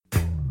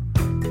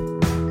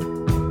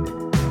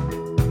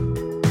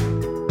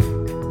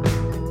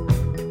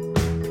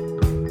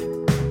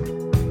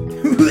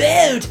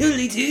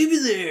totally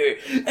tubular.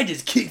 I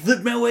just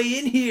kickflipped my way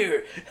in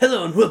here.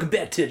 Hello and welcome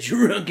back to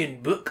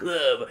Drunken Book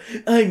Club.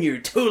 I'm your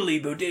totally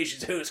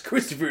bodacious host,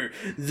 Christopher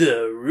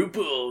the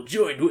Rupel,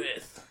 joined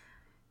with...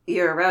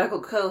 your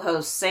radical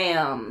co-host,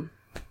 Sam.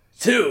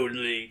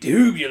 Totally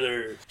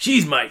tubular.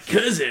 She's my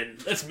cousin.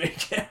 Let's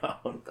make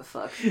out. What the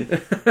fuck?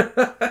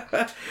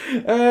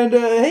 And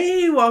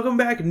hey, welcome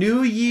back.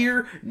 New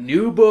year,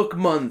 new book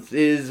month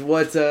is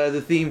what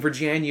the theme for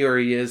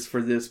January is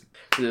for this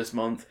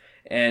month.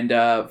 And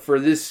for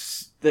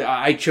this,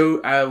 I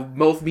chose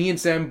both me and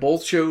Sam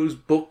both chose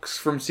books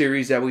from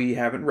series that we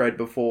haven't read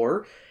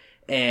before.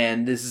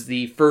 And this is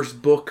the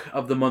first book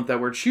of the month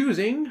that we're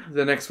choosing.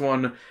 The next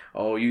one,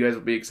 oh, you guys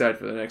will be excited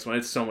for the next one.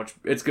 It's going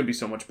to be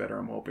so much better,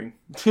 I'm hoping.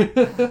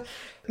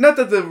 Not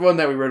that the one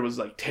that we read was,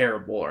 like,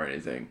 terrible or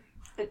anything.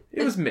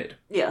 It was mid.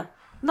 Yeah.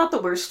 Not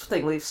the worst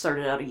thing we've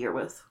started out a year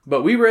with.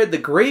 But we read The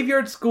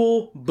Graveyard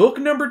School, book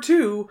number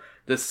 2,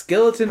 The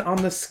Skeleton on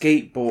the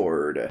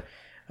Skateboard.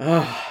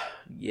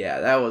 Yeah,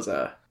 that was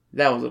a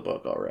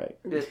book, all right.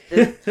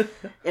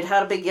 It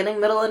had a beginning,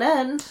 middle, and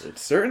end. It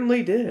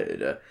certainly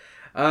did.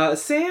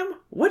 Sam,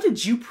 what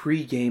did you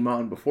pregame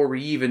on before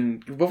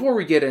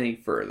we get any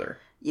further?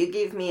 You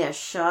gave me a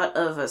shot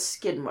of the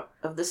skid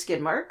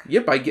mark.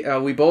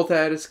 Yep, we both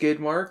had a skid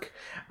mark.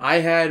 I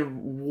had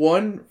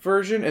one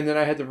version, and then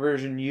I had the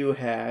version you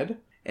had.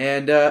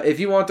 And if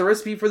you want the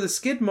recipe for the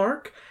skid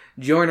mark,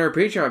 join our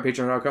Patreon at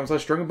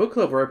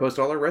patreon.com/drunkenbookclub, where I post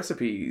all our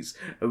recipes.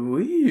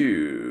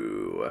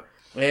 Woo!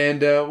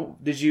 And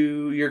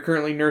you're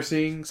currently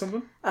nursing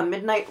something? A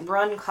midnight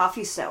run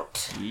coffee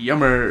stout.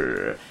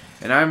 Yummer!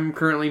 And I'm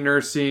currently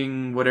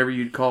nursing whatever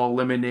you'd call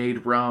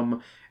lemonade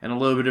rum and a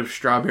little bit of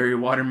strawberry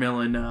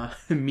watermelon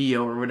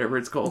Mio or whatever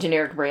it's called.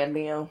 Generic brand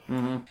Mio.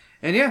 Mm-hmm.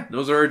 And yeah,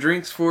 those are our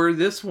drinks for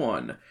this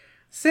one.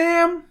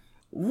 Sam,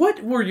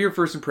 what were your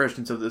first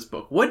impressions of this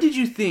book? What did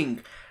you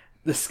think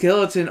The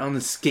Skeleton on the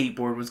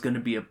Skateboard was going to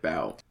be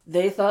about?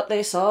 They thought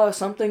they saw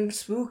something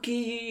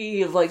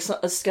spooky, like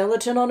a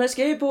skeleton on a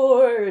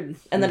skateboard.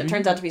 And then it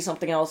turns out to be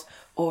something else.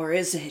 Or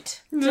is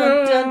it?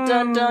 No. Dun, dun,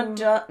 dun, dun,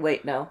 dun.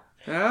 Wait, no.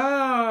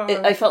 Oh.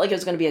 I felt like it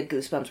was going to be a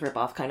Goosebumps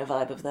ripoff kind of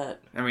vibe of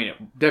that. I mean,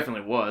 it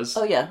definitely was.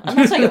 Oh yeah, I'm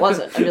not saying it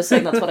wasn't. I'm just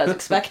saying that's what I was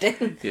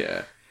expecting.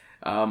 Yeah.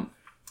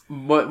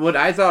 What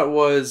I thought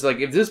was,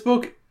 like, if this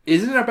book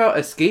isn't about a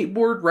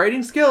skateboard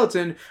riding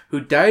skeleton who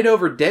died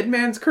over Dead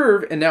Man's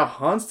Curve and now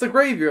haunts the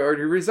graveyard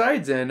he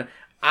resides in,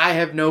 I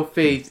have no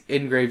faith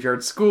in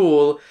Graveyard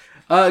School.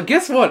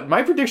 Guess what?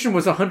 My prediction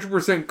was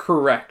 100%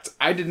 correct.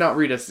 I did not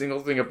read a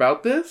single thing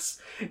about this,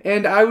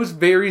 and I was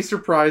very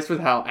surprised with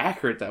how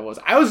accurate that was.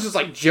 I was just,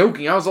 like,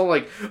 joking. I was all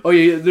like, oh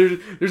yeah,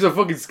 there's a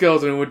fucking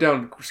skeleton who went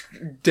down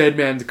Dead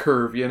Man's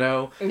Curve, you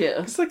know?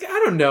 Yeah. It's like,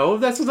 I don't know.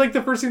 That's, like,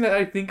 the first thing that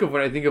I think of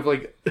when I think of,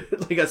 like,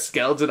 like a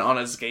skeleton on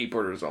a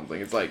skateboard or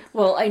something. It's like...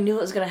 Well, I knew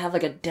it was going to have,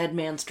 like, a Dead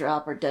Man's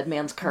Drop or Dead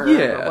Man's Curve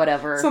or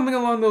whatever. Something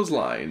along those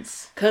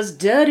lines. 'Cause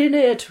dead in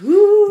it.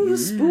 Ooh,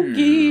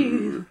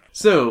 spooky.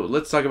 So,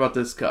 let's talk about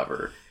this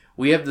cover.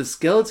 We have the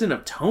skeleton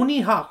of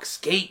Tony Hawk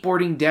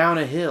skateboarding down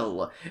a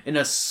hill in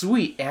a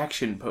sweet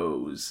action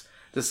pose.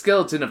 The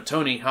skeleton of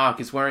Tony Hawk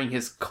is wearing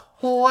his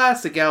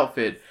classic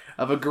outfit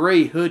of a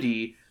gray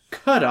hoodie,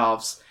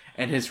 cutoffs,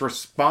 and his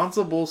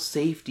responsible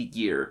safety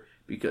gear.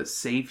 Because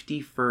safety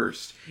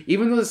first.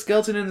 Even though the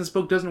skeleton in this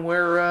book doesn't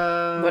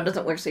wear, What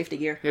doesn't wear safety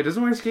gear? Yeah, it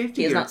doesn't wear safety gear.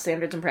 He is not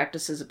standards and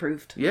practices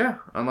approved. Yeah,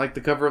 unlike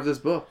the cover of this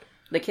book.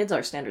 The kids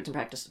are standards and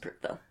practices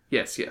approved, though.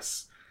 Yes.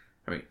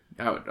 I mean,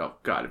 oh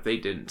god, if they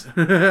didn't.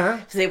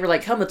 They were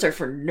like, helmets are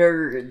for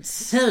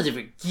nerds. Helmets are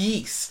for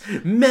geeks.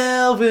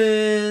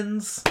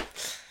 Melvins!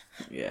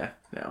 Yeah,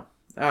 no.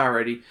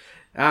 Alrighty,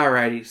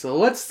 so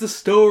what's the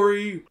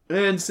story?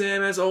 And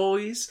Sam, as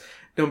always,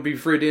 don't be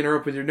afraid to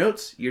interrupt with your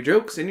notes, your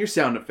jokes, and your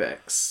sound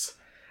effects.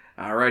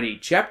 Alrighty,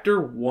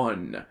 Chapter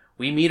 1.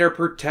 We meet our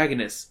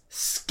protagonist,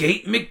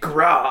 Skate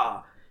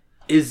McGraw.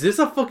 Is this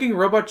a fucking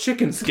Robot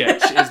Chicken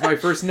sketch, is my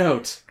first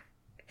note.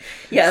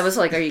 Yeah, I was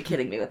like, are you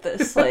kidding me with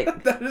this?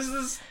 Like, that is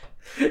this.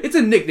 It's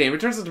a nickname. It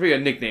turns out to be a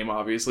nickname,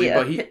 obviously. Yeah,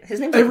 but his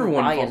name's like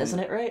Ryan, isn't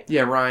it, right?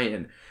 Yeah,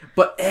 Ryan.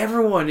 But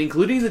everyone,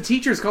 including the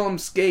teachers, call him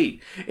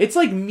Skate. It's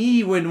like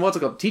me when,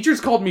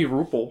 teachers called me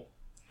Rupel.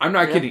 I'm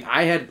not kidding.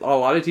 I had a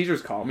lot of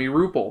teachers call me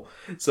Rupel.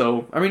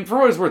 So, I mean, for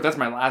what it's worth, that's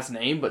my last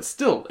name, but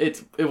still,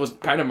 it was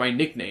kind of my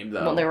nickname,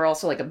 though. Well, there were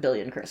also like a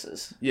billion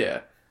Chris's. Yeah.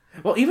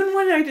 Well, even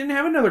when I didn't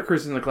have another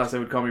Chris in the class, they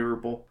would call me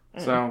Rupel.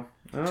 So,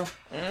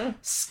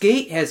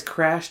 Skate has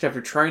crashed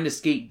after trying to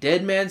skate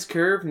Dead Man's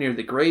Curve near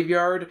the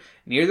graveyard,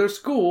 near their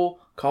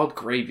school, called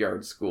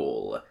Graveyard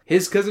School.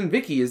 His cousin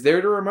Vicky is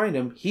there to remind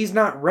him he's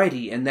not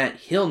ready and that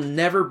he'll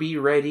never be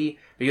ready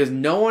because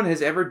no one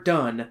has ever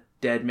done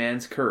Dead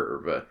Man's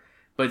Curve.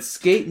 But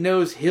Skate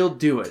knows he'll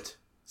do it.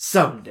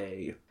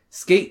 Someday.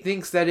 Skate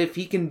thinks that if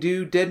he can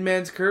do Dead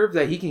Man's Curve,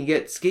 that he can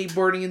get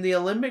skateboarding in the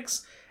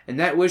Olympics, and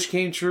that wish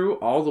came true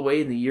all the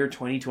way in the year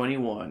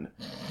 2021.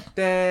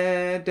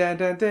 That's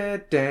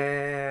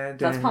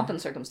Pomp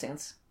and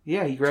Circumstance.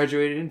 Yeah, he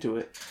graduated into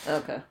it.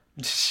 Okay.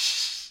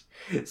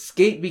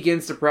 Skate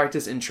begins to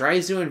practice and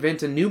tries to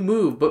invent a new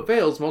move, but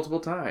fails multiple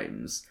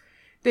times.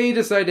 They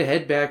decide to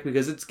head back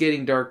because it's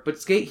getting dark, but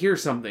Skate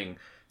hears something.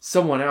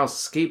 Someone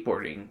else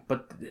skateboarding,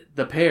 but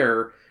the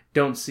pair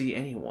don't see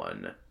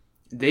anyone.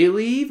 They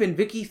leave, and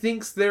Vicky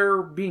thinks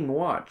they're being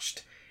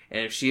watched.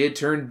 And if she had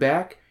turned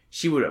back,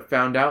 she would have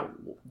found out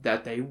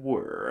that they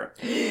were.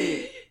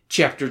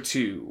 Chapter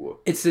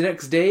 2. It's the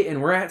next day,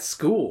 and we're at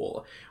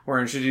school.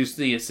 We're introduced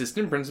to the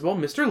assistant principal,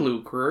 Mr.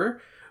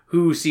 Lucre,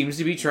 who seems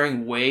to be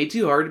trying way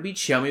too hard to be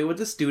chummy with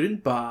the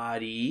student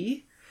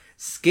body.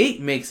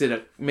 Skate makes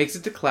it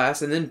to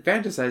class and then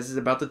fantasizes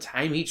about the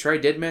time he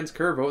tried Dead Man's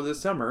Curve over the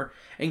summer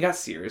and got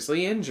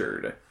seriously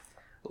injured.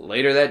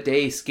 Later that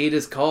day, Skate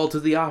is called to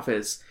the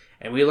office,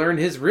 and we learn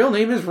his real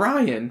name is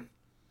Ryan.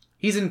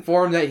 He's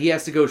informed that he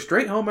has to go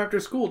straight home after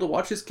school to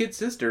watch his kid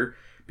sister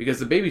because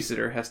the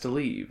babysitter has to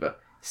leave.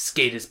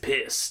 Skate is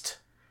pissed.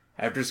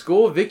 After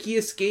school, Vicky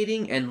is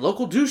skating, and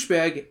local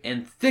douchebag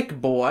and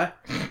thick boy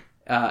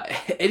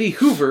Eddie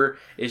Hoover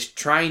is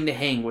trying to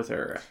hang with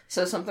her.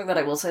 So something that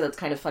I will say that's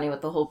kind of funny with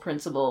the whole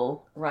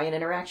principal-Ryan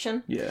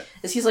interaction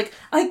is he's like,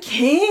 I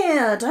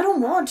can't, I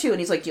don't want to. And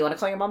he's like, do you want to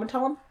call your mom and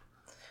tell him?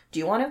 Do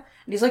you want to?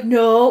 And he's like,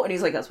 no. And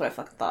he's like, that's what I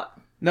fucking thought.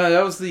 No,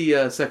 that was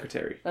the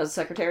secretary. That was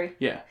the secretary?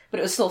 Yeah. But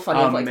it was still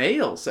funny. A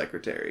male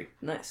secretary.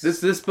 Nice.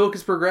 This book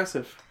is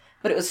progressive.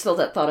 But it was still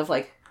that thought of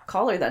like,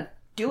 call her then.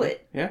 Do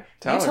it. Yeah,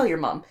 tell your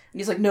mom. And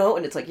he's like, no.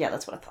 And it's like, yeah,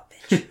 that's what I thought,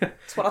 bitch.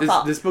 That's what I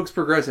thought. This book's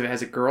progressive. It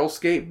has a girl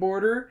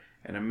skateboarder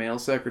and a male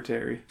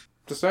secretary.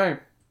 Just saying.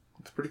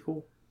 It's pretty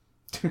cool.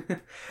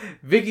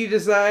 Vicky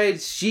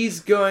decides she's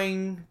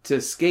going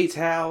to Skate's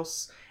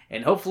house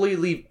and hopefully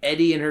leave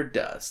Eddie in her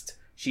dust.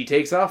 She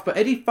takes off, but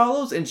Eddie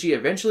follows and she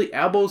eventually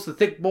elbows the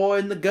thick boy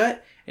in the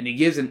gut and he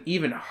gives an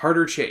even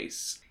harder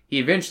chase. He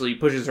eventually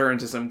pushes her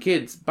into some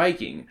kids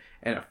biking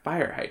and a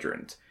fire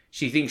hydrant.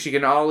 She thinks she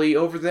can ollie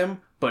over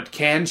them, but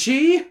can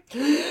she?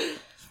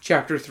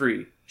 Chapter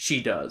 3.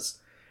 She does.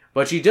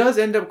 But she does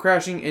end up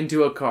crashing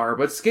into a car,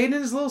 but Skate and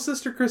his little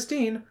sister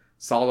Christine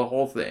saw the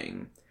whole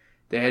thing.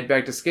 They head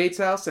back to Skate's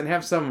house and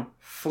have some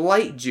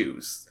flight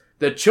juice,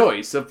 the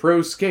choice of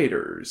pro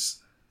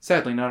skaters.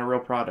 Sadly, not a real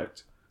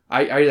product.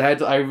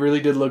 I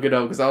really did look it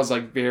up because I was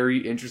like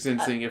very interested in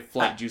seeing if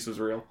flight juice was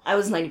real. I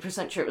was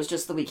 90% sure it was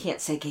just that we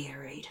can't say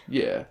Gatorade.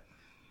 Yeah.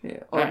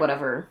 Or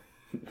whatever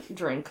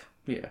drink.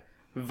 Yeah.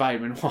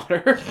 Vitamin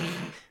water.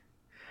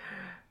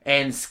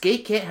 And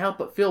Skate can't help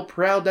but feel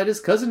proud that his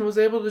cousin was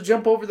able to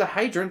jump over the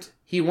hydrant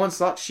he once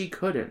thought she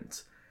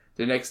couldn't.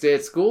 The next day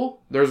at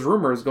school, there's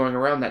rumors going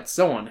around that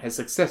someone has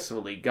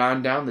successfully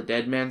gone down the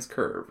Dead Man's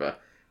Curve.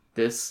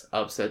 This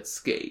upsets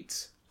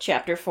Skate.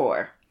 Chapter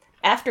 4.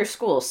 After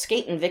school,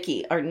 Skate and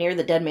Vicky are near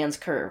the Dead Man's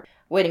Curve,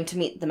 waiting to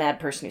meet the mad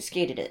person who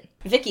skated it.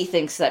 Vicky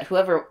thinks that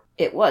whoever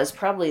it was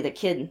probably the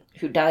kid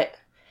who died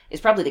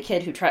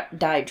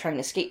trying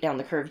to skate down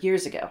the curve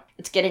years ago.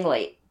 It's getting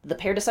late. The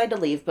pair decide to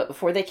leave, but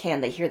before they can,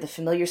 they hear the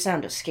familiar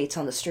sound of skates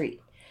on the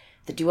street.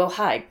 The duo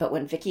hide, but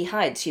when Vicky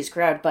hides, she's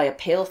grabbed by a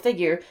pale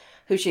figure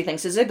who she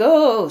thinks is a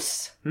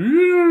ghost.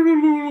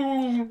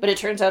 But it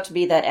turns out to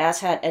be that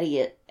asshat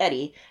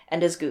Eddie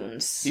and his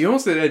goons. You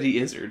almost said Eddie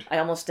Izzard. I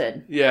almost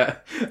did. Yeah.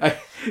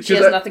 She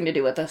has nothing to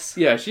do with this.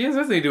 Yeah, she has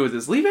nothing to do with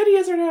this. Leave Eddie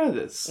Izzard out of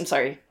this. I'm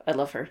sorry. I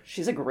love her.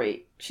 She's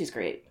great.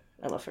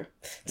 I love her.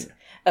 Yeah.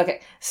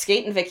 Okay,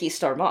 Skate and Vicky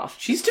storm off.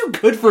 She's too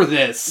good for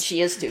this. She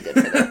is too good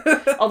for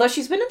this. Although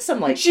she's been in some,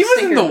 like, she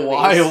was in the movies.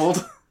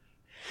 Wild.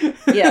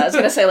 Yeah, I was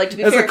gonna say, like, to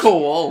be fair... As a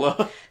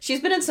koala.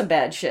 She's been in some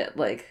bad shit.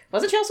 Like,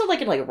 wasn't she also,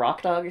 like, in, like,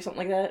 Rock Dog or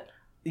something like that?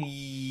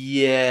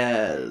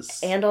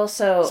 Yes. And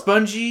also...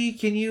 Spongy,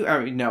 can you...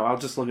 I mean, no, I'll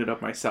just look it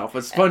up myself.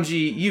 But Spongy,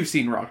 you've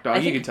seen Rock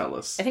Dog. You can tell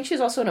us. I think she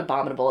was also in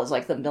Abominable as,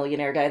 like, the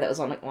millionaire guy that was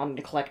wanting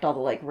to collect all the,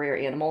 like, rare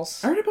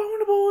animals. I heard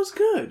Abominable was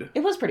good. It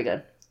was pretty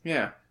good.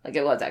 Yeah. Like,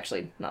 it was,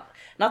 actually. Not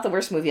the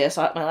worst movie I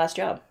saw at my last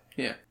job.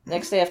 Yeah.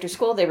 Next day after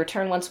school, they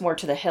return once more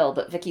to the hill,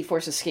 but Vicky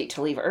forces Skate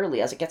to leave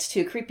early as it gets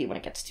too creepy when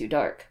it gets too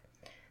dark.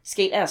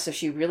 Skate asks if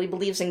she really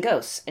believes in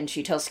ghosts, and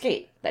she tells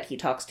Skate that he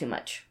talks too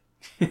much.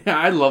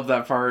 I love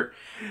that part.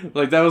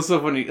 Like, that was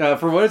so funny.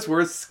 For what it's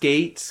worth,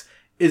 Skate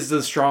is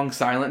the strong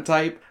silent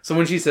type. So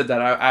when she said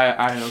that,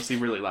 I honestly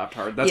really laughed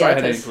hard. That's why I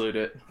had to include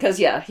it. Because,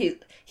 yeah,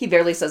 he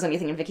barely says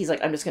anything, and Vicky's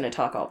like, I'm just going to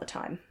talk all the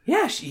time.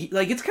 Yeah,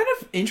 it's kind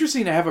of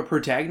interesting to have a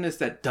protagonist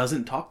that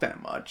doesn't talk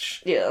that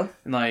much. Yeah.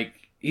 And,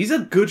 like, he's a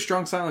good,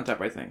 strong silent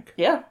type, I think.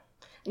 Yeah.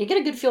 And you get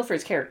a good feel for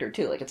his character,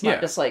 too. Like, it's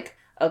not just like,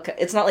 okay,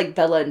 it's not like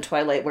Bella in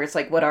Twilight, where it's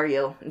like, what are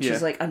you? And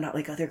she's like, I'm not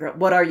like other girls.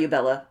 What are you,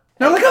 Bella?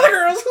 Not like other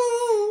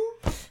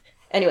girls!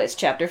 Anyways,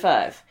 Chapter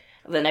 5.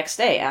 The next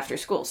day, after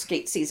school,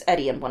 Skate sees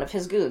Eddie and one of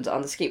his goons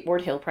on the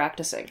skateboard hill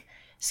practicing.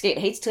 Skate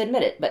hates to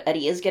admit it, but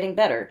Eddie is getting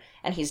better,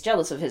 and he's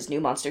jealous of his new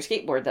monster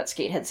skateboard that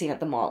Skate had seen at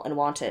the mall and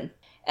wanted.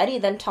 Eddie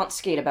then taunts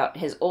Skate about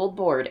his old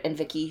board, and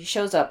Vicky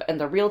shows up, and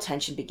the real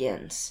tension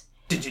begins.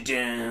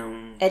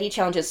 Eddie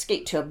challenges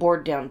Skate to a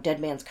board down Dead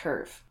Man's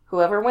Curve.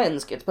 Whoever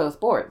wins gets both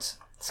boards.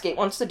 Skate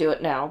wants to do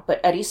it now,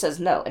 but Eddie says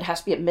no, it has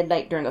to be at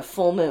midnight during a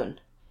full moon.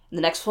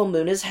 The next full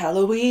moon is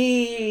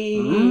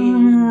Halloween!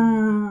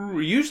 Ooh,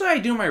 usually I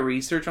do my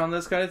research on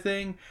this kind of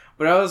thing,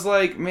 but I was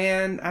like,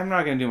 man, I'm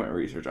not going to do my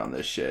research on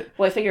this shit.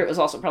 Well, I figure it was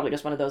also probably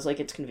just one of those, like,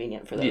 it's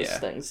convenient for those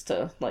things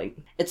to, like,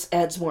 it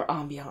adds more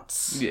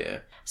ambiance. Yeah.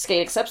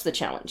 Skate accepts the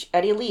challenge.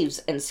 Eddie leaves,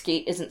 and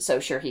Skate isn't so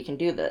sure he can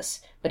do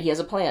this, but he has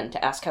a plan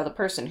to ask how the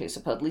person who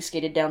supposedly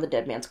skated down the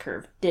Dead Man's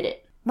Curve did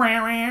it.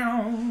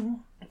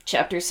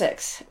 Chapter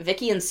 6.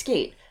 Vicky and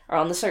Skate are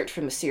on the search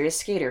for the mysterious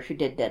skater who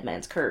did Dead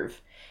Man's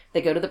Curve.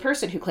 They go to the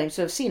person who claims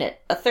to have seen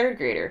it, a third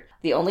grader.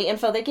 The only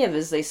info they give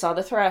is they saw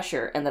the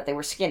Thrasher and that they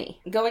were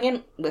skinny. Going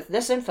in with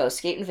this info,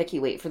 Skate and Vicky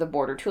wait for the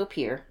boarder to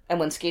appear, and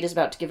when Skate is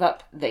about to give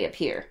up, they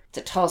appear. It's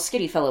a tall,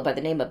 skinny fellow by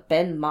the name of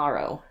Ben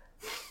Morrow.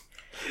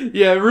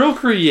 Yeah, real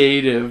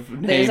creative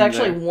name. There's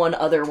actually one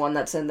other one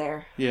that's in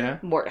there. Yeah?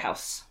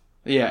 Morthouse.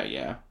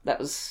 Yeah.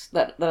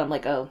 That I'm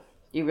like, oh,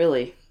 you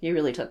really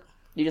took...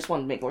 You just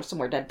wanted to make some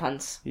more dead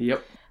puns.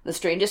 Yep. The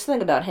strangest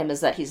thing about him is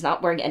that he's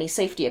not wearing any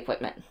safety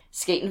equipment.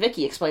 Skate and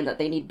Vicky explain that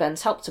they need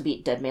Ben's help to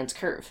beat Dead Man's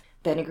Curve.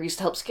 Ben agrees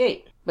to help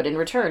Skate, but in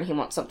return he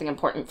wants something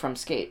important from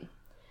Skate.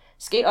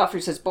 Skate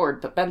offers his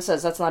board, but Ben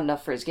says that's not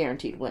enough for his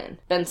guaranteed win.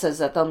 Ben says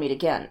that they'll meet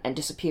again, and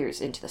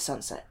disappears into the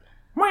sunset.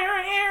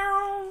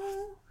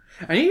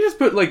 I need to just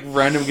put, like,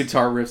 random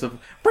guitar riffs of...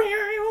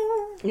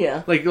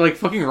 Yeah. Like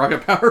fucking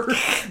Rocket Power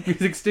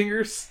music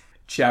stingers.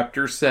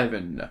 Chapter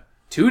 7.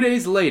 2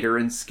 days later,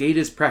 and Skate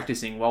is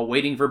practicing while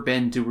waiting for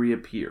Ben to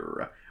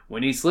reappear.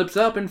 When he slips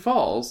up and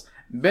falls,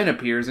 Ben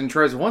appears and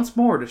tries once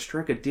more to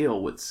strike a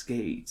deal with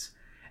Skate.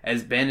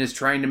 As Ben is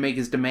trying to make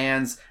his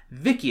demands,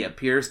 Vicky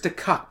appears to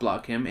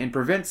cockblock him and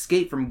prevent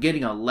Skate from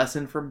getting a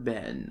lesson from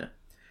Ben.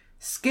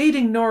 Skate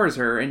ignores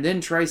her and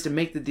then tries to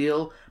make the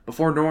deal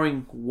before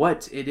knowing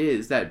what it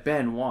is that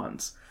Ben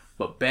wants.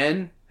 But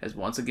Ben has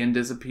once again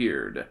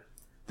disappeared.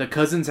 The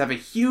cousins have a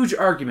huge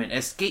argument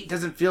as Skate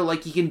doesn't feel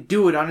like he can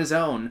do it on his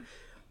own.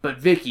 But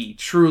Vicky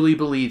truly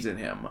believes in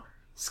him.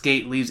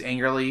 Skate leaves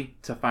angrily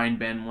to find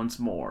Ben once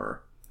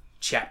more.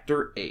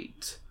 Chapter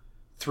 8.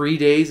 3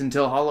 days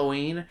until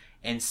Halloween,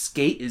 and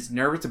Skate is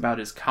nervous about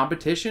his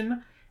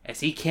competition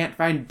as he can't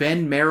find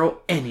Ben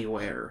Merrill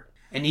anywhere.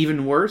 And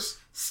even worse,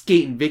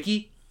 Skate and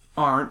Vicky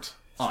aren't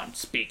on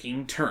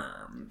speaking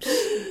terms.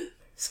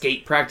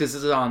 Skate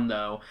practices on,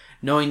 though,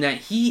 knowing that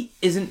he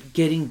isn't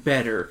getting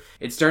better.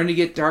 It's starting to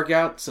get dark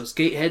out, so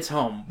Skate heads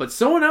home, but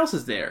someone else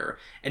is there,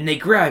 and they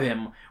grab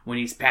him when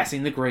he's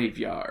passing the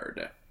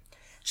graveyard.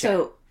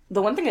 So,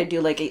 the one thing I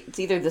do like, it's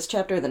either this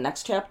chapter or the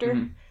next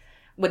chapter,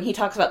 when he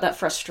talks about that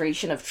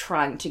frustration of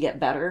trying to get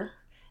better,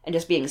 and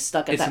just being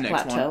stuck at that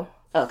plateau.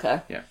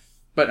 Okay. Yeah.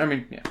 But, I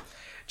mean, yeah.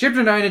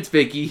 Chapter 9, it's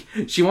Vicky.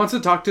 She wants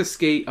to talk to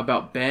Skate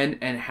about Ben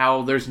and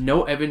how there's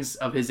no evidence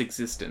of his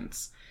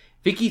existence.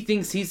 Vicky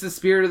thinks he's the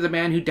spirit of the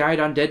man who died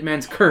on Dead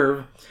Man's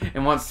Curve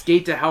and wants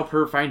Skate to help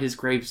her find his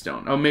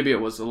gravestone. Oh, maybe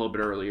it was a little bit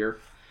earlier.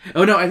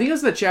 Oh, no, I think it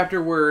was the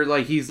chapter where,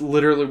 like,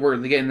 we're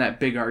getting that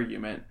big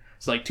argument.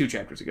 It's like 2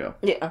 chapters ago.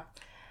 Yeah.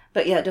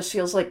 But yeah, it just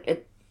feels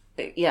like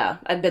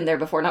I've been there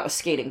before, not with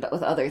skating, but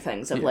with other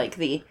things of like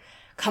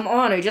come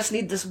on, I just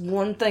need this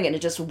one thing, and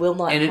it just will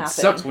not happen. And it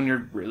sucks when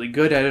you're really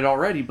good at it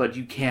already, but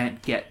you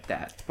can't get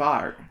that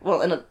far.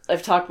 Well, and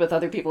I've talked with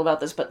other people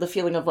about this, but the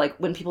feeling of, like,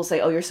 when people say,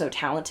 oh, you're so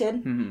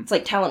talented, it's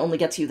like talent only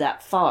gets you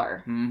that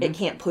far. It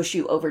can't push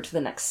you over to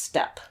the next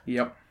step.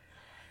 Yep.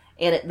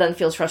 And it then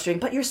feels frustrating,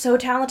 but you're so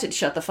talented,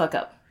 shut the fuck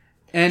up.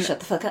 And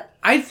shut the fuck up.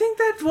 I think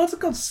that, what's it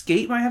called,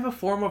 Skate might have a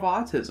form of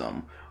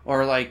autism.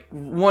 Or, like,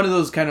 one of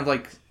those kind of,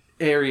 like,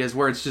 areas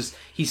where it's just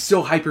he's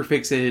so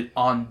hyperfixated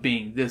on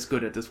being this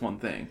good at this one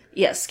thing.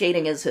 Yeah,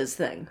 skating is his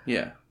thing.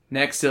 Yeah.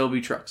 Next it'll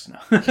be trucks.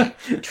 No.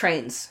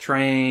 Trains.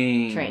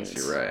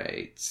 You're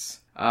right.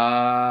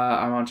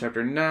 I'm on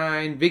chapter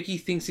 9. Vicky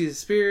thinks he's a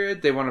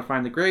spirit. They want to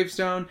find the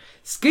gravestone.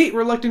 Skate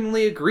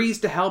reluctantly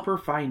agrees to help her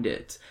find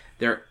it.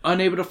 They're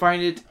unable to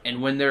find it,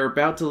 and when they're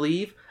about to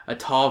leave, a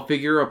tall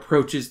figure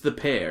approaches the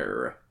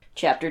pair.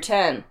 Chapter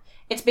 10.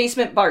 It's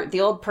Basement Bart, the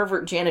old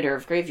pervert janitor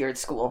of Graveyard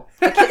School.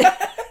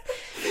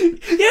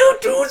 Yo,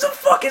 dude, the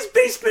fuck is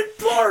Basement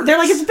Bart? They're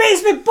like, it's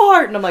Basement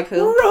Bart! And I'm like,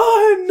 who?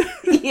 Run!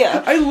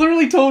 Yeah. I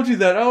literally told you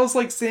that. I was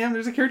like, Sam,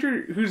 there's a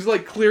character who's,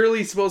 like,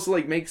 clearly supposed to,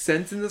 like, make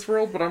sense in this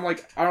world, but I'm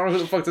like, I don't know who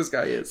the fuck this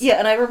guy is. Yeah,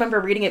 and I remember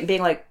reading it and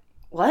being like,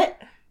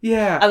 what?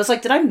 Yeah. I was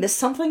like, did I miss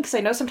something? Because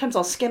I know sometimes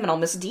I'll skim and I'll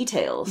miss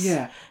details.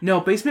 Yeah. No,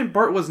 Basement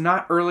Bart was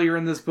not earlier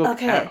in this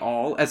book at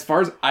all, as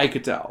far as I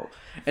could tell.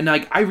 And,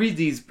 like, I read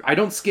these, I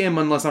don't skim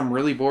unless I'm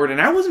really bored,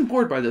 and I wasn't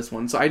bored by this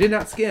one, so I did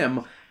not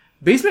skim.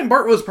 Basement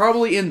Bart was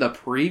probably in the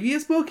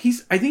previous book.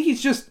 I think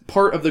he's just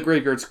part of the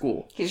Graveyard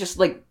School. He's just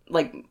like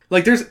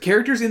there's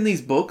characters in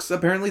these books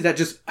apparently that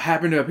just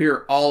happen to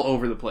appear all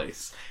over the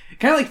place.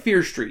 Kind of like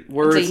Fear Street,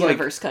 where it's a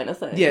universe kind of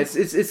thing. Yeah, it's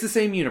the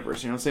same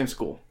universe, same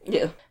school.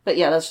 Yeah, but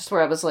yeah, that's just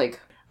where I was like,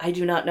 I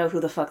do not know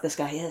who the fuck this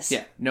guy is.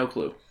 Yeah, no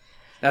clue.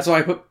 That's why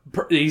I put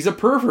he's a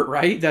pervert,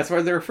 right? That's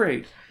why they're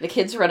afraid. The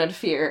kids run in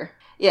fear.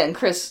 Yeah, and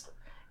Chris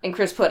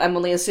put, I'm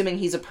only assuming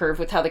he's a perv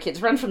with how the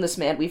kids run from this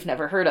man we've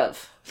never heard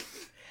of.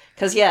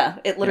 Because, yeah,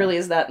 it literally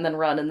is that and then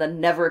run and then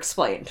never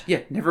explained.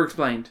 Yeah, never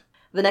explained.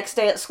 The next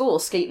day at school,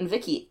 Skate and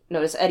Vicky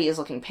notice Eddie is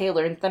looking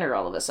paler and thinner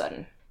all of a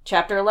sudden.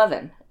 Chapter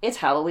 11. It's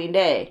Halloween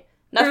Day.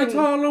 Nothing... It's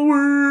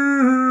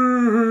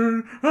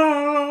Halloween!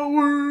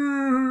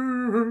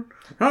 Halloween!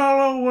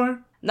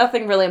 Halloween!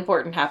 Nothing really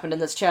important happened in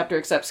this chapter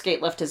except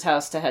Skate left his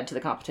house to head to the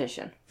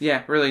competition.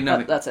 Yeah, really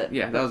nothing. That's it.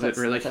 Yeah, that was it,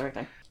 really. That's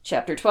everything.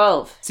 Chapter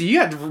 12. So you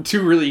had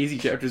 2 really easy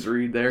chapters to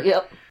read there.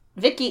 Yep.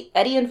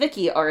 Eddie and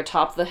Vicky are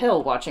atop the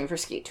hill watching for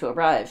Skate to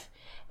arrive.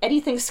 Eddie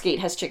thinks Skate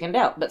has chickened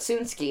out, but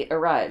soon Skate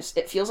arrives.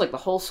 It feels like the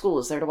whole school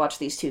is there to watch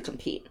these two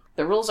compete.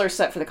 The rules are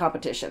set for the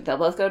competition. They'll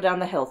both go down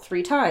the hill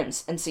 3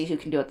 times and see who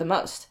can do it the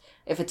most.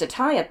 If it's a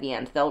tie at the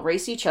end, they'll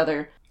race each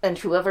other, and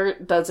whoever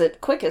does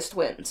it quickest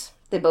wins.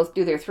 They both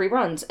do their 3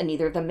 runs, and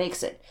neither of them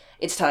makes it.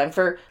 It's time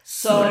for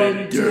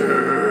Sudden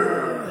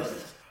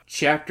Death!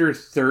 Chapter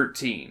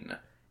 13.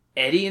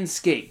 Eddie and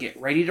Skate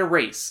get ready to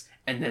race,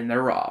 and then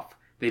they're off.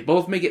 They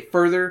both make it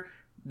further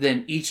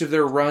than each of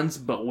their runs,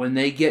 but when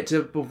they get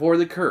to before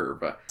the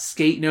curve,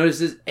 Skate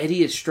notices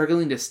Eddie is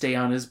struggling to stay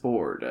on his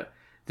board.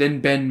 Then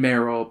Ben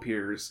Marrow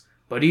appears.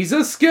 But he's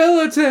a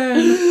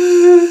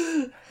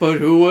skeleton! But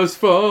who was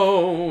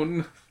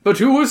phone? But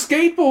who was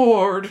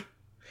Skateboard?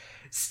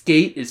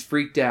 Skate is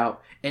freaked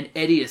out, and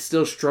Eddie is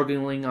still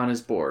struggling on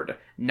his board,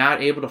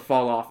 not able to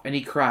fall off, and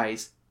he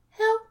cries,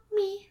 "Help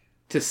me,"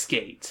 to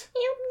Skate.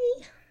 Help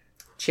me.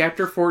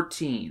 Chapter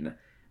 14.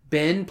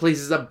 Ben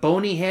places a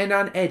bony hand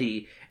on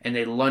Eddie, and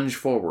they lunge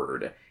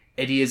forward.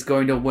 Eddie is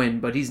going to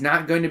win, but he's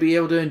not going to be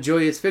able to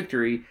enjoy his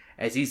victory,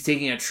 as he's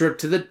taking a trip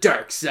to the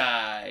dark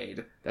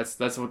side. That's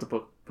what the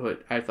book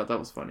put. I thought that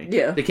was funny.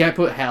 Yeah. They can't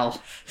put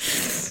hell.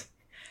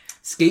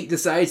 Skate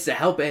decides to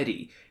help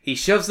Eddie. He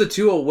shoves the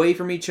two away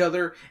from each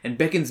other and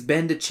beckons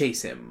Ben to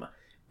chase him.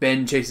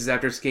 Ben chases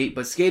after Skate,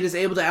 but Skate is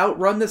able to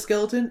outrun the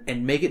skeleton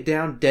and make it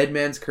down Dead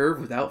Man's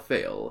Curve without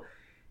fail.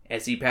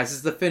 As he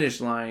passes the finish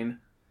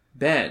line,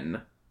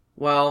 Ben...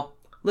 Well,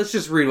 let's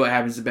just read what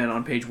happens to Ben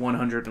on page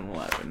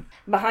 111.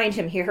 Behind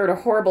him, he heard a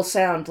horrible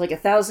sound, like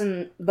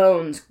 1,000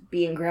 bones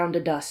being ground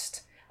to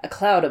dust. A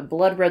cloud of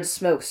blood-red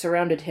smoke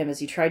surrounded him as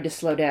he tried to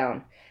slow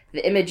down.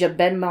 The image of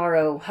Ben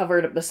Morrow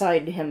hovered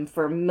beside him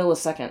for a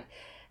millisecond.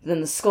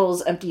 Then the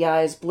skull's empty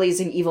eyes,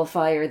 blazing evil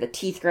fire, the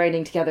teeth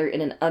grinding together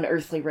in an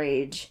unearthly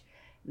rage.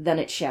 Then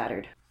it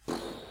shattered.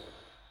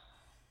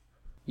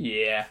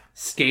 Yeah,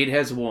 Skate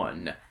has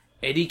won.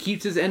 Eddie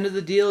keeps his end of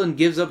the deal and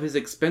gives up his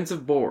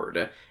expensive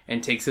board,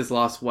 and takes his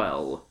loss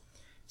well.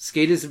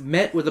 Skate is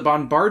met with a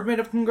bombardment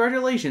of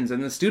congratulations,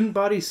 and the student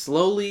body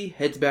slowly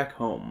heads back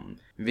home.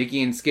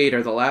 Vicky and Skate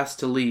are the last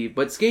to leave,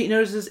 but Skate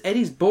notices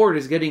Eddie's board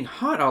is getting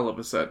hot all of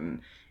a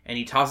sudden, and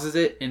he tosses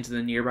it into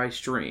the nearby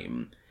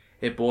stream.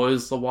 It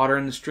boils the water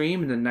in the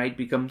stream, and the night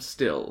becomes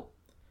still.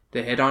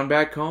 They head on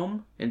back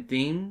home, and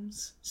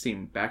themes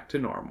seem back to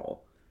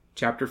normal.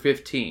 Chapter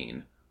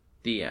 15.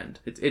 The end.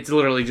 It's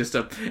literally just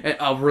a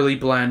really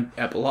bland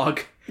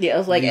epilogue. Yeah, it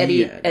was like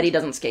Eddie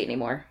doesn't skate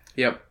anymore.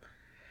 Yep.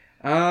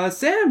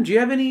 Sam, do you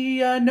have any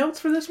notes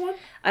for this one?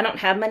 I don't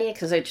have many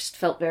because I just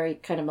felt very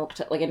kind of milk.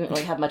 I didn't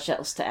really have much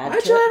else to add I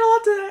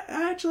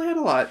actually had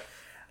a lot.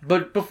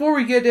 But before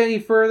we get any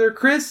further,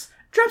 Chris,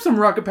 drop some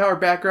rocket power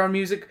background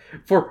music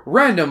for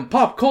random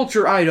pop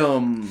culture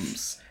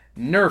items.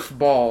 Nerf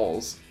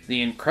balls,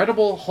 the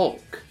Incredible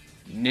Hulk,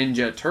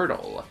 Ninja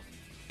Turtle,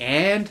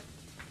 and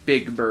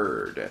Big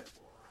Bird.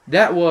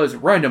 That was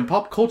random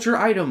pop culture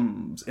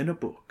items in a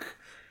book.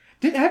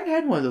 Haven't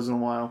had one of those in a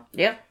while.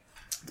 Yeah.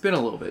 It's been a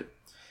little bit.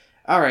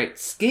 Alright,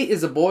 Skate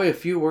is a boy of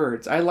few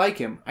words. I like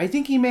him. I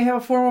think he may have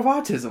a form of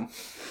autism.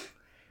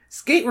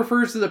 Skate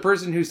refers to the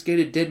person who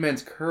skated Dead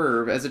Man's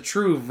Curve as a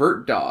true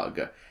vert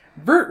dog.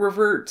 Vert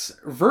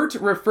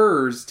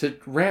refers to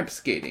ramp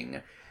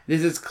skating.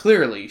 This is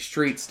clearly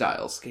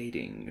street-style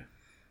skating.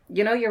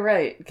 You know, you're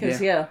right,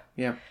 because, yeah.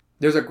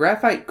 There's a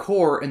graphite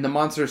core in the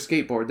monster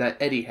skateboard that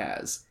Eddie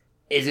has.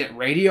 Is it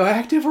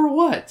radioactive or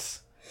what?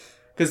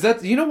 Because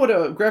that's, you know what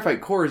a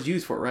graphite core is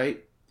used for,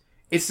 right?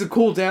 It's to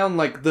cool down,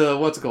 like,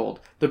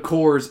 the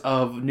cores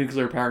of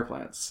nuclear power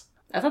plants.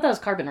 I thought that was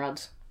carbon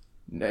rods.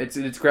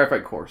 It's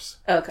graphite cores.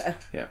 Okay.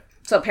 Yeah.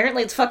 So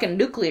apparently it's fucking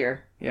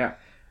nuclear. Yeah.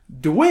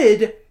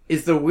 Dwid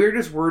is the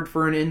weirdest word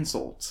for an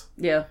insult.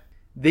 Yeah.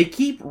 They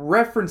keep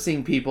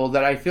referencing people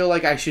that I feel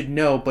like I should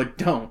know, but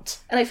don't.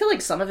 And I feel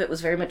like some of it was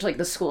very much like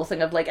the school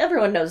thing of, like,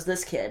 everyone knows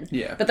this kid.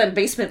 Yeah. But then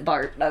Basement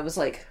Bart, I was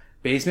like...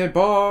 Basement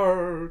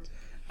Bart!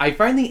 I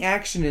find the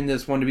action in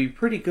this one to be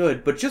pretty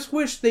good, but just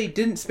wish they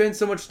didn't spend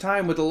so much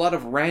time with a lot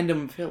of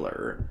random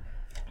filler.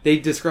 They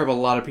describe a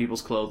lot of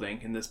people's clothing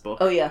in this book.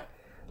 Oh, yeah.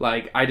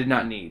 Like, I did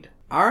not need.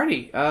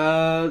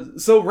 Alrighty,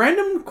 so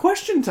random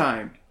question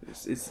time.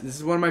 This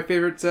is one of my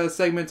favorite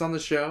segments on the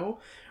show,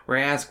 where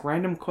I ask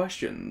random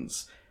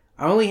questions.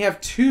 I only have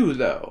 2,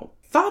 though.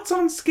 Thoughts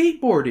on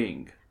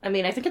skateboarding? I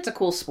mean, I think it's a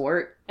cool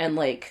sport, and,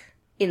 like,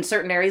 in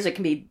certain areas it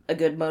can be a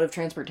good mode of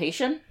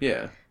transportation.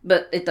 Yeah.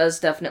 But it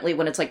does definitely,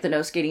 when it's, like, the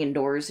no skating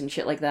indoors and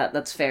shit like that,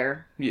 that's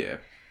fair. Yeah.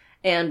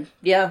 And,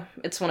 yeah,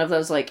 it's one of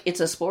those, like,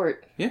 it's a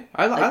sport. Yeah,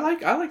 I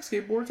like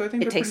skateboards. I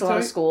think it takes a lot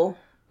of skill.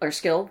 You're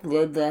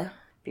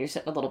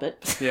sitting a little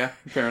bit. Yeah,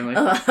 apparently.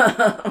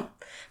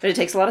 But it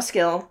takes a lot of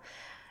skill.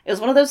 It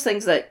was one of those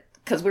things that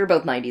because we were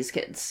both 90s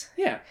kids.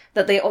 Yeah.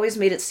 That they always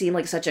made it seem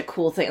like such a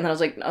cool thing, and then I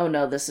was like, oh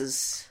no, this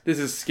is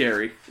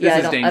scary. Yeah,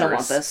 This is dangerous. I don't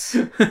want this.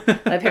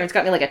 My parents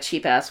got me like a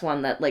cheap-ass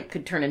one that like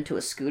could turn into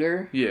a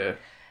scooter. Yeah.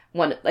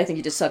 One, I think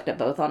you just sucked at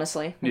both,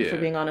 honestly, Yeah. for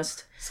being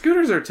honest.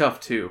 Scooters are tough,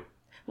 too.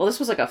 Well, this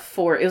was like it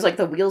was like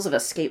the wheels of a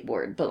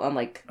skateboard, but on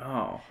like...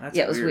 Oh, that's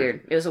Yeah, it was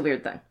weird. It was a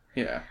weird thing.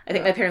 Yeah. I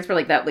think my parents were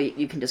like, that way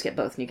you can just get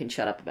both and you can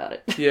shut up about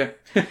it. Yeah.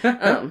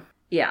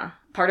 Yeah.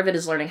 Part of it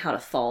is learning how to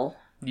fall.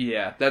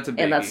 Yeah, that's a biggie.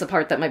 And that's the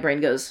part that my brain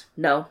goes,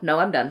 no,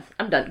 I'm done.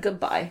 I'm done.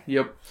 Goodbye.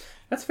 Yep.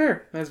 That's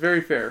fair. That's very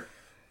fair.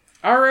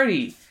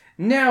 Alrighty.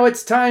 Now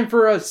it's time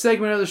for a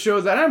segment of the show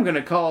that I'm going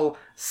to call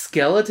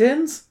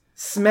Skeletons,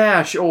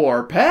 Smash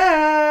or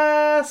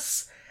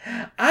Pass.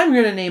 I'm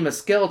going to name a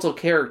skeletal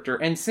character,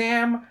 and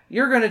Sam,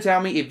 you're going to tell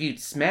me if you'd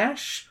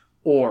smash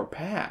or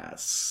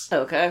pass.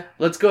 Okay.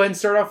 Let's go ahead and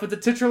start off with the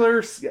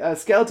titular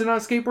skeleton on a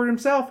skateboard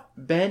himself,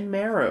 Ben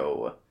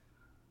Marrow.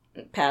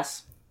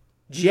 Pass.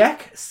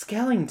 Jack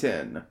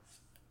Skellington.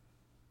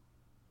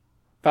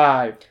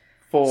 5,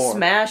 4.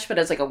 Smash, but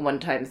as like a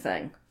one-time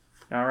thing.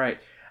 Alright.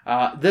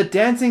 The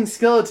Dancing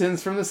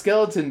Skeletons from the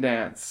Skeleton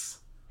Dance.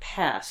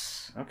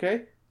 Pass.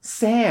 Okay.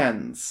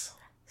 Sands.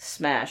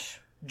 Smash.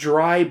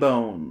 Dry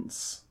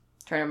Bones.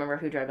 Trying to remember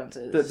who Dry Bones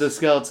is. The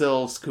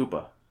skeletal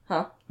Koopa.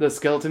 Huh? The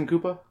skeleton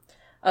Koopa.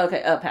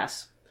 Okay,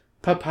 pass.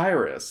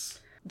 Papyrus.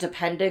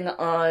 Depending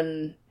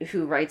on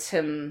who writes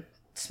him,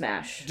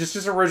 smash.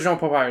 Just original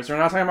Papyrus. We're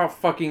not talking about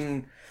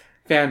fucking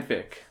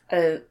fanfic.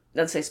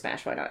 Let's say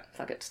smash, why not?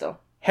 Fuck it,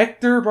 still.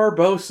 Hector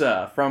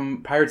Barbosa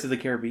from Pirates of the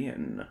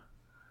Caribbean.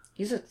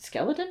 He's a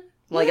skeleton?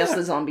 Well, yeah. I guess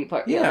the zombie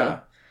part. Yeah.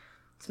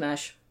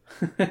 Smash.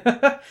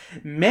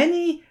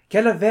 Manny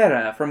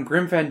Calavera from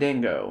Grim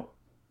Fandango.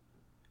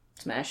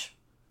 Smash.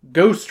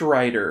 Ghost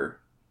Rider.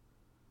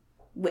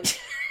 Which...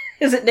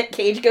 Is it Nick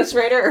Cage Ghost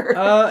Rider?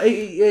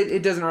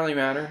 It doesn't really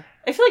matter.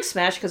 I feel like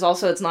Smash, because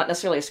also it's not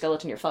necessarily a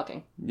skeleton you're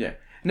fucking. Yeah.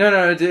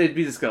 No, it'd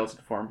be the skeleton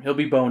form. He'll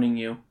be boning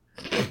you.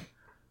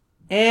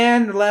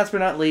 And last but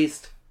not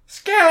least,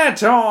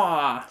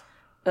 Skeletor!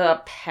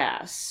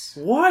 Pass.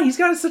 Why? He's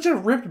got such a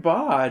ripped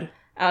bod.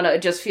 I don't know,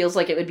 it just feels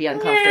like it would be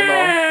uncomfortable.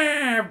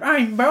 Yeah,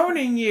 I'm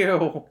boning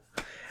you!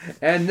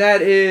 And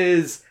that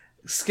is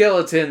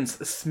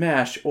Skeleton's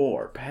Smash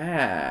or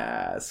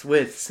Pass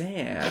with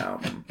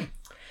Sam.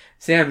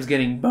 Sam's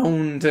getting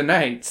boned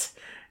tonight.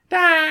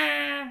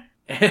 Da!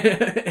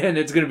 And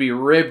it's going to be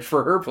ribbed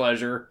for her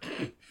pleasure.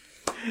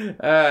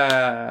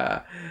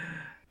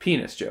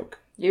 Penis joke.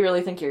 You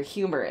really think you're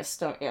humorous,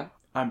 don't you?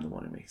 I'm the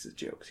one who makes the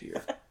jokes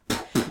here. I'm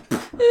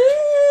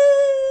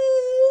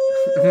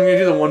going to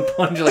do the one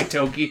punch like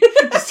Toki.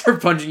 Just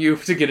start punching you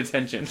to get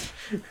attention.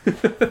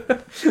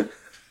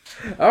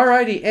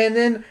 Alrighty, and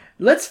then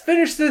let's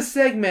finish this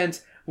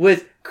segment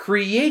with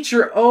create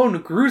your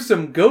own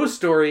gruesome ghost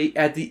story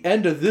at the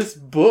end of this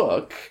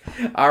book.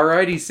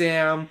 Alrighty,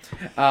 Sam.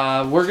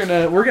 I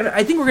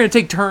think we're gonna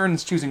take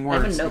turns choosing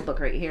words. I have a notebook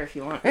right here if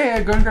you want.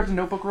 Hey, go and grab the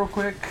notebook real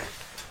quick.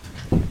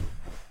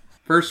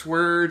 First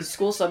word.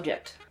 School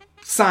subject.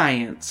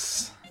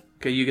 Science.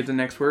 Okay, you get the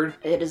next word.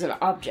 It is an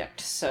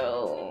object,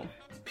 so...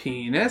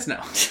 Penis? No.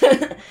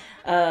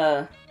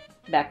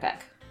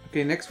 Backpack.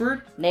 Okay, next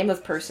word. Name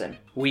of person.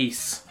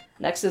 Weiss.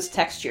 Next is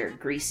texture,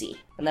 greasy.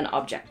 And then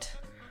object.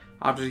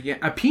 Object again.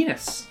 A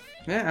penis.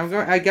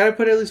 Yeah, I gotta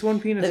put at least one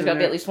penis There's in gotta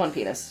be there. at least one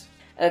penis.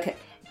 Okay.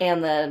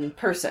 And then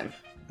person.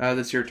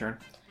 That's your turn.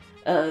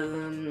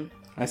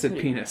 I said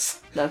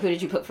penis. No, who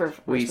did you put for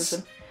first Weiss.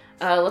 person?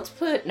 Let's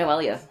put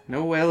Noelia.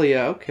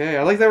 Noelia. Okay,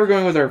 I like that we're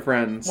going with our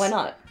friends. Why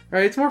not?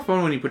 Alright, it's more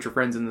fun when you put your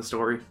friends in the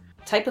story.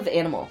 Type of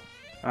animal.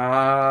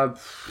 I'm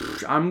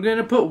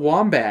gonna put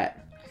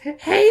wombat.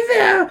 Hey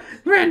there,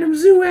 random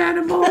zoo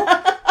animal.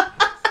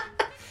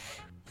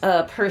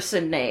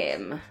 Person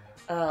name.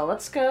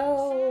 Let's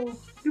go...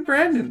 Do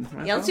Brandon.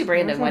 Yeah, let's do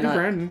Brandon. Why not?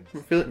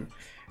 Brandon.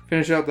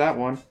 Finish up that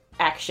one.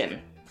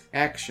 Action.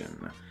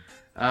 Action.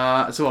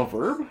 So a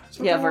verb?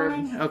 Yeah, verb.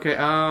 Okay,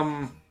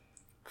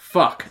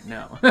 fuck,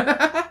 no.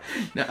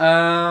 No,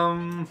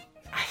 I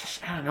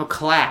don't know,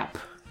 clap.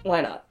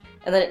 Why not?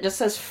 And then it just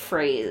says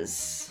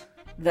phrase.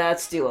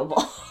 That's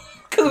doable.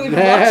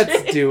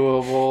 That's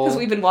doable. Because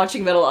we've been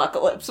watching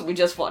Metalocalypse, and we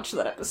just watched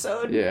that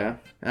episode. Yeah.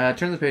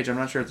 Turn the page, I'm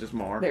not sure if there's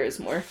more. There is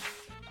more.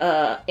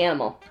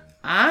 Animal.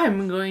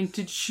 I'm going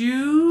to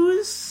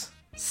choose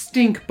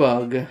stink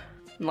bug. And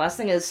last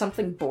thing is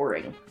something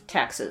boring.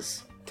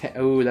 Taxes.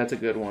 Oh, that's a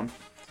good one.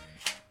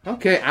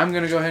 Okay, I'm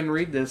going to go ahead and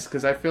read this,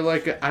 because I feel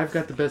like I've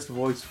got the best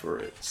voice for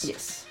it.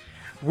 Yes.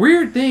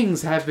 Weird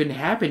things have been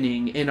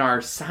happening in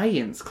our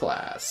science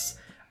class.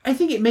 I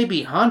think it may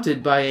be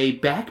haunted by a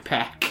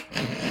backpack.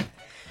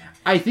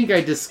 I think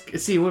I just...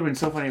 See, it would have been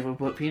so funny if we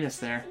put penis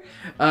there.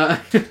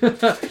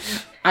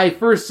 I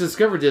first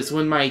discovered this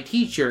when my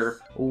teacher,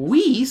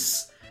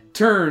 Weiss,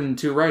 turned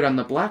to write on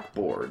the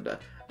blackboard.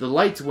 The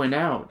lights went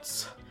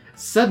out.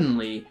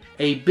 Suddenly,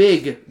 a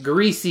big,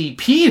 greasy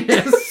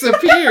penis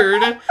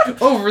appeared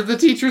over the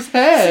teacher's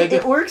head. See,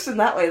 it works in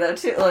that way, though,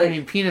 too. I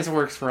mean, penis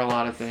works for a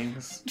lot of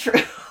things.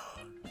 True.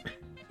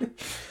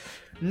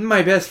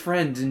 My best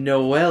friend,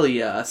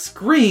 Noelia,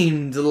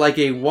 screamed like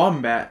a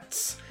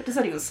wombat. What does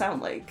that even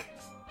sound like?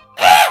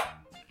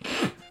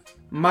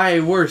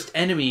 My worst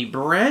enemy,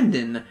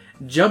 Brandon,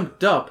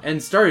 jumped up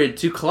and started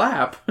to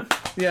clap.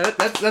 Yeah,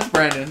 that's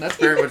Brandon. That's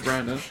very much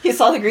Brandon. He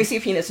saw the greasy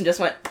penis and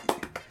just went...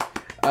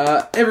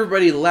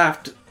 Everybody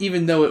laughed,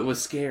 even though it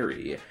was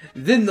scary.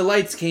 Then the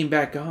lights came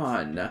back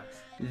on.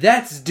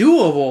 That's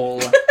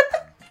doable!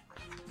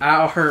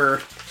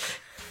 Our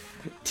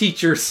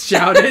teacher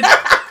shouted.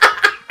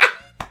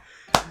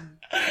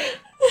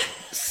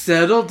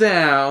 Settle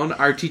down.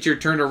 Our teacher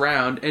turned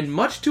around, and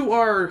much to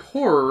our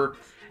horror,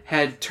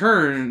 had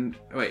turned...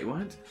 Wait,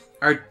 what?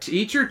 Our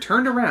teacher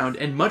turned around,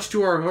 and much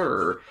to our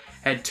horror,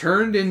 had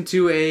turned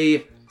into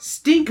a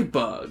stink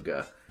bug.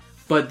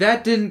 But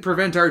that didn't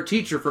prevent our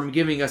teacher from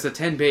giving us a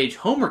 10-page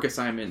homework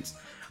assignment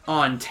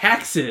on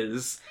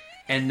taxes.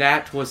 And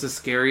that was the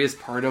scariest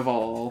part of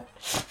all.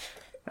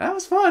 That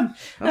was fun.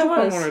 That's a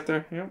fun one right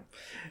there.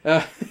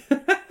 Yep.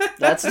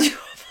 That's doable.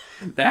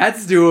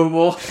 That's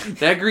doable.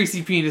 That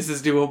greasy penis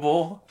is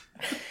doable.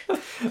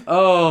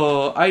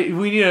 Oh,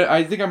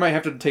 I think I might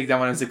have to take that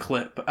one as a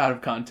clip out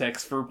of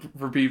context for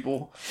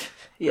people.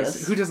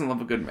 Yes. Who doesn't love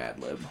a good Mad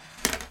Lib?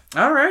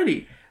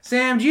 Alrighty.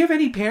 Sam, do you have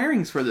any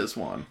pairings for this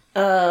one?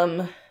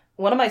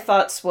 One of my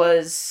thoughts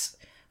was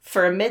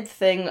for a mid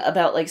thing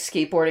about like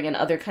skateboarding and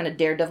other kind of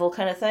Daredevil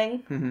kind of thing.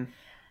 Mm-hmm.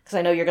 Because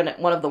I know you're gonna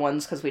one of the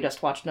ones because we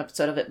just watched an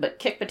episode of it. But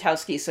Kick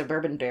Buttowski's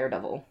Suburban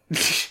Daredevil.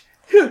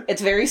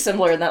 It's very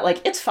similar in that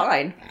like it's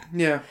fine.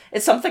 Yeah,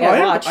 it's something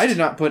I watched. I did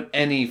not put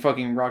any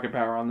fucking rocket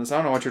power on this. I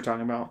don't know what you're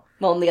talking about.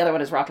 Well, and the other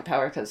one is Rocket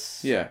Power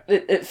because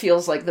it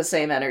feels like the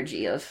same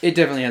energy of. It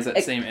definitely has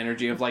that same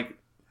energy of like.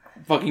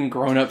 Fucking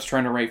grown-ups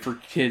trying to write for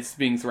kids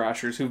being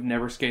thrashers who've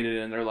never skated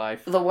in their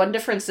life. The one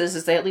difference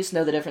is they at least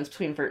know the difference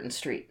between vert and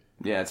street.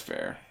 Yeah, it's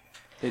fair.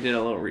 They did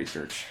a little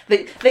research.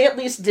 They at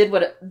least did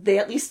they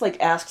at least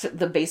like asked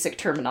the basic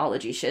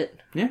terminology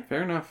shit. Yeah,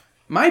 fair enough.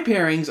 My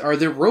pairings are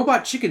the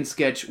Robot Chicken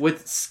sketch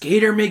with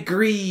Skater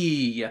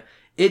McGree.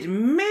 It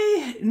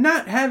may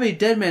not have a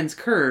Dead Man's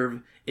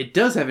Curve. It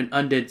does have an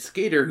undead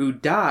skater who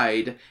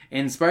died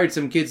and inspired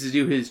some kids to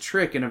do his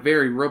trick in a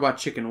very Robot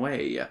Chicken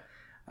way.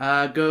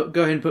 Go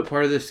ahead and put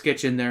part of this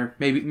sketch in there.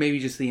 Maybe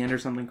just the end or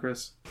something,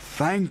 Chris.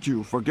 Thank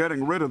you for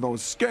getting rid of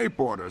those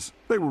skateboarders.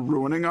 They were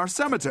ruining our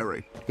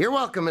cemetery. You're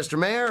welcome, Mr.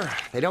 Mayor.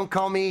 They don't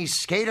call me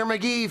Skater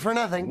McGee for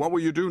nothing. What will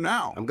you do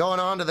now? I'm going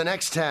on to the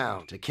next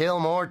town to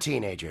kill more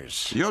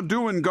teenagers. You're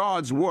doing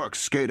God's work,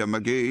 Skater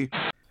McGee.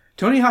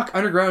 Tony Hawk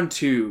Underground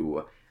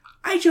 2.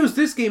 I chose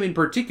this game in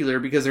particular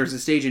because there's a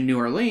stage in New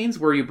Orleans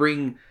where you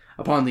bring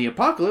upon the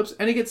apocalypse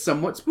and it gets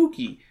somewhat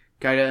spooky.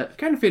 Kinda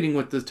fitting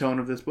with the tone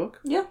of this book.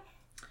 Yeah.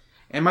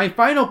 And my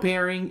final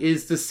pairing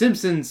is The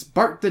Simpsons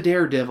Bart the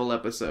Daredevil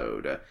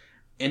episode.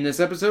 In this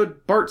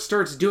episode, Bart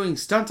starts doing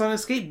stunts on a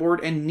skateboard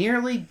and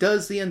nearly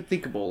does the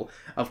unthinkable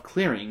of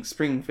clearing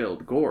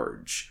Springfield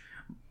Gorge.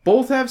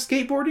 Both have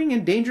skateboarding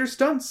and dangerous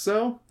stunts,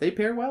 so they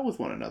pair well with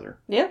one another.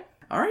 Yeah.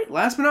 Alright,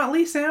 last but not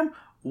least, Sam,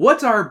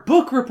 what's our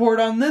book report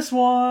on this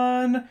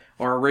one?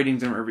 Or our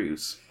ratings and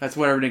reviews. That's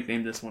what I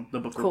nicknamed this one, the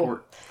book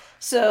report.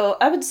 So,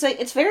 I would say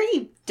it's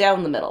very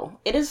down the middle.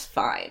 It is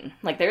fine.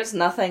 Like, there's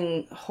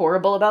nothing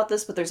horrible about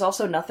this, but there's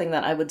also nothing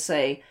that I would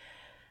say,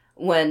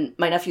 when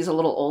my nephew's a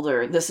little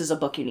older, this is a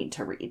book you need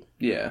to read.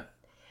 Yeah.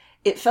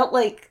 It felt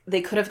like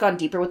they could have gone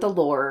deeper with the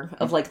lore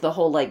of, like, the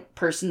whole, like,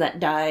 person that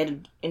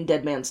died in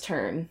Dead Man's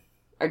Turn.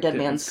 Or Dead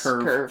Man's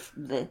Curve.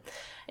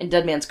 In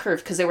Dead Man's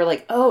Curve, because they were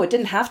like, oh, it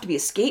didn't have to be a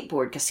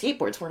skateboard, because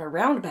skateboards weren't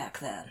around back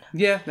then.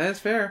 Yeah, that's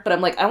fair. But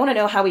I'm like, I want to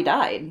know how he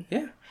died.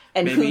 Yeah.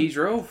 And maybe he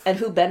drove. And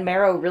who Ben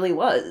Marrow really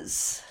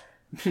was.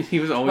 He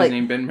was always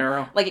named Ben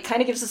Marrow. Like, it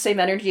kind of gives the same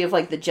energy of,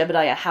 like, the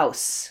Jebediah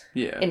house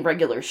in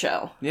regular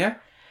show. Yeah.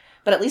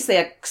 But at least they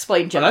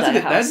explained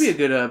Jebediah house. That'd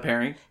be a good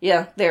pairing.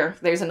 Yeah,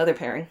 there's another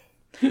pairing.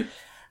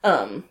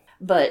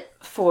 But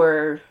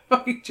for...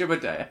 Fucking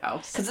Jebediah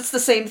house. Because it's the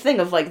same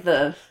thing of, like,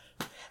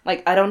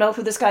 I don't know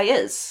who this guy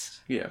is.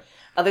 Yeah.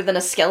 Other than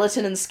a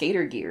skeleton and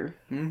skater gear.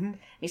 Mm-hmm.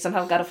 He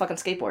somehow got a fucking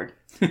skateboard.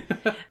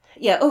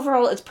 Yeah,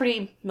 overall, it's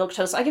pretty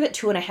milquetoast. I give it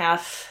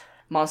 2.5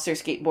 monster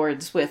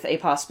skateboards with a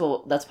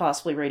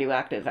possibly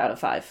radioactive out of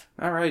 5.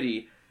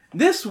 Alrighty.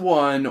 This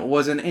one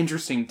was an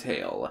interesting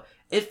tale.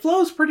 It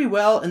flows pretty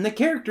well, and the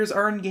characters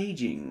are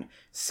engaging.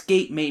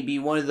 Skate may be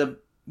one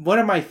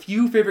of my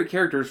few favorite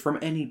characters from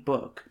any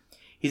book.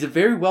 He's a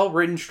very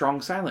well-written,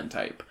 strong silent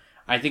type.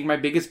 I think my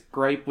biggest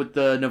gripe with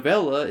the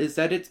novella is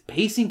that its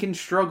pacing can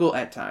struggle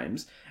at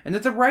times, and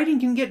that the writing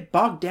can get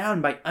bogged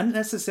down by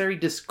unnecessary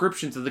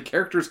descriptions of the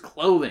characters'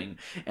 clothing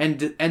and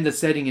the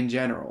setting in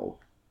general.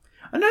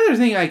 Another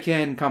thing I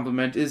can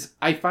compliment is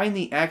I find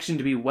the action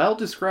to be well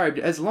described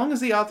as long as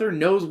the author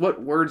knows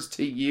what words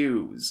to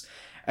use,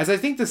 as I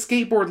think the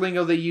skateboard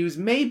lingo they use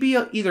may be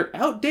either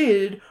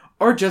outdated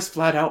or just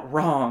flat out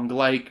wrong,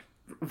 like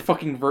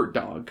fucking Vert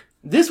Dog.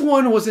 This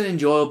one was an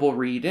enjoyable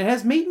read and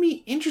has made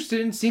me interested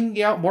in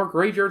seeking out more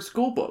Graveyard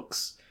School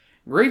books.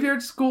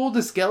 Graveyard School,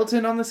 The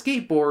Skeleton on the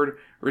Skateboard,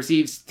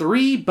 receives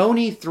 3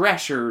 bony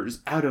thrashers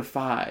out of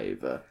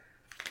 5.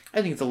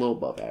 I think it's a little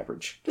above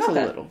average. Just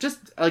Okay. a little.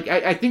 Just, like,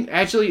 I think,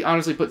 actually,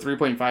 honestly put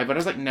 3.5, but I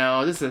was like,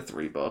 no, this is a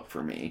 3 book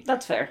for me.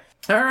 That's fair.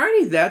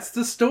 Alrighty, that's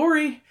the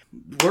story.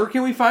 Where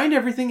can we find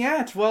everything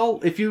at? Well,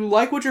 if you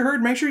like what you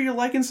heard, make sure you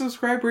like and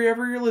subscribe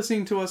wherever you're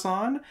listening to us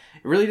on. It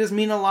really does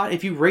mean a lot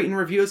if you rate and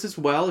review us as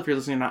well. If you're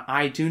listening on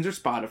iTunes or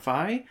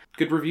Spotify,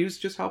 good reviews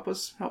just help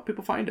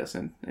people find us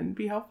and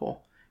be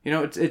helpful. You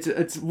know,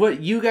 it's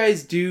what you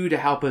guys do to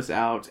help us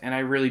out, and I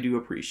really do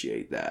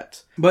appreciate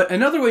that. But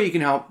another way you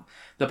can help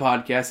the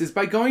podcast is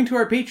by going to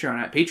our Patreon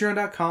at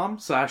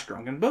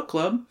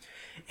patreon.com/drunkenbookclub.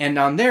 And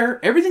on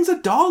there, everything's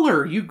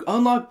 $1. You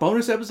unlock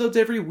bonus episodes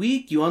every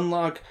week. You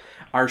unlock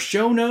our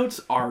show notes,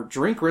 our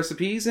drink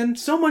recipes, and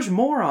so much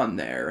more on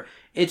there.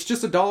 It's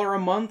just $1 a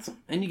month,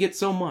 and you get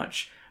so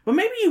much. But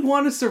maybe you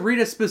want us to read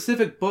a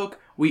specific book.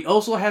 We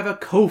also have a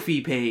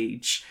Ko-fi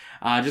page.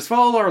 Just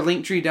follow our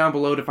link tree down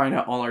below to find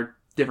out all our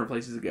different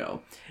places to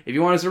go. If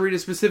you want us to read a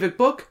specific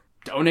book,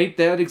 donate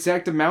that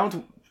exact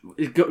amount.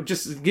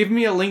 Just give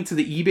me a link to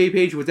the eBay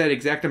page with that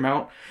exact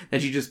amount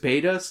that you just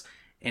paid us,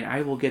 and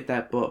I will get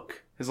that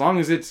book. As long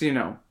as it's,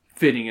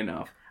 fitting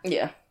enough.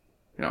 Yeah.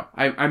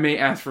 I may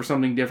ask for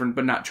something different,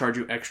 but not charge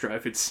you extra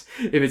if it's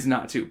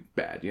not too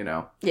bad,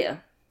 Yeah.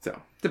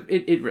 So,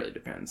 it really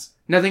depends.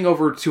 Nothing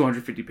over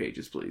 250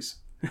 pages, please.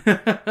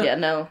 Yeah,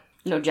 no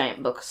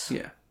giant books.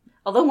 Yeah.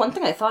 Although one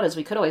thing I thought is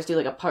we could always do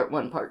like a part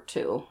 1, part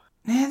 2.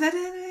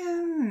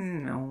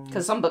 No.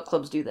 Because some book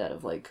clubs do that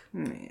of like...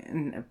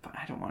 I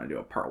don't want to do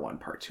a part 1,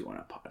 part 2 on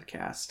a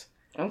podcast.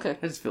 Okay.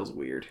 That just feels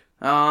weird.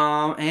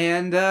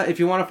 And if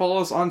you want to follow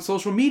us on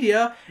social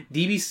media,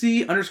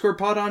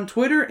 DBC_pod on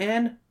Twitter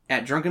and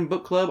at Drunken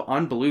Book Club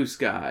on Blue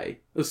Sky.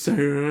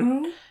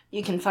 So...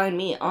 You can find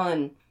me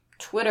on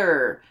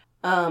Twitter,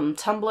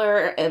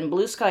 Tumblr, and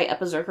Blue Sky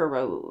Epizerker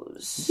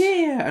Rose.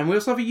 Yeah, and we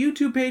also have a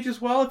YouTube page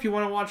as well if you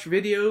want to watch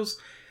videos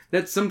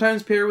that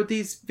sometimes pair with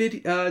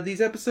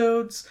these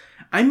episodes.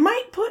 I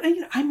might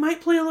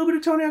play a little bit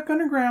of Tony Hawk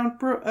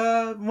Underground,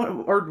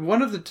 or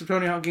one of the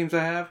Tony Hawk games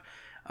I have,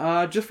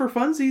 just for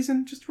funsies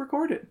and just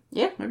record it.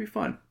 Yeah. Might be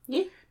fun.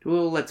 Yeah. Do a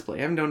little Let's Play.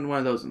 I haven't done one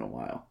of those in a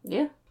while.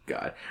 Yeah.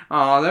 God.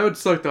 Oh, that would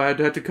suck though. I'd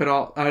have to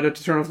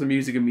turn off the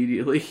music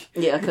immediately.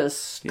 Yeah,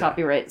 because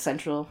copyright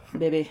central,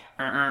 baby.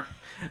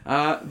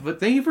 But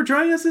thank you for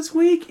joining us this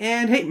week.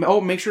 And hey,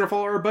 make sure to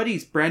follow our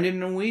buddies,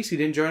 Brandon and Weiss, who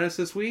didn't join us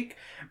this week.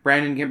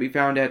 Brandon can be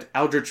found at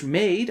Aldrich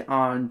Maid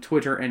on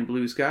Twitter and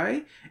Blue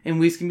Sky. And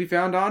Weiss can be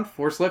found on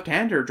Force Left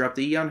Hander. Drop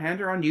the E on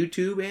Hander on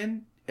YouTube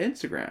and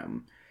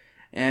Instagram.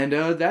 And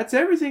that's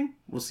everything.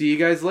 We'll see you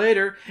guys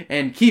later.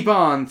 And keep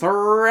on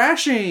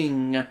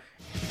thrashing!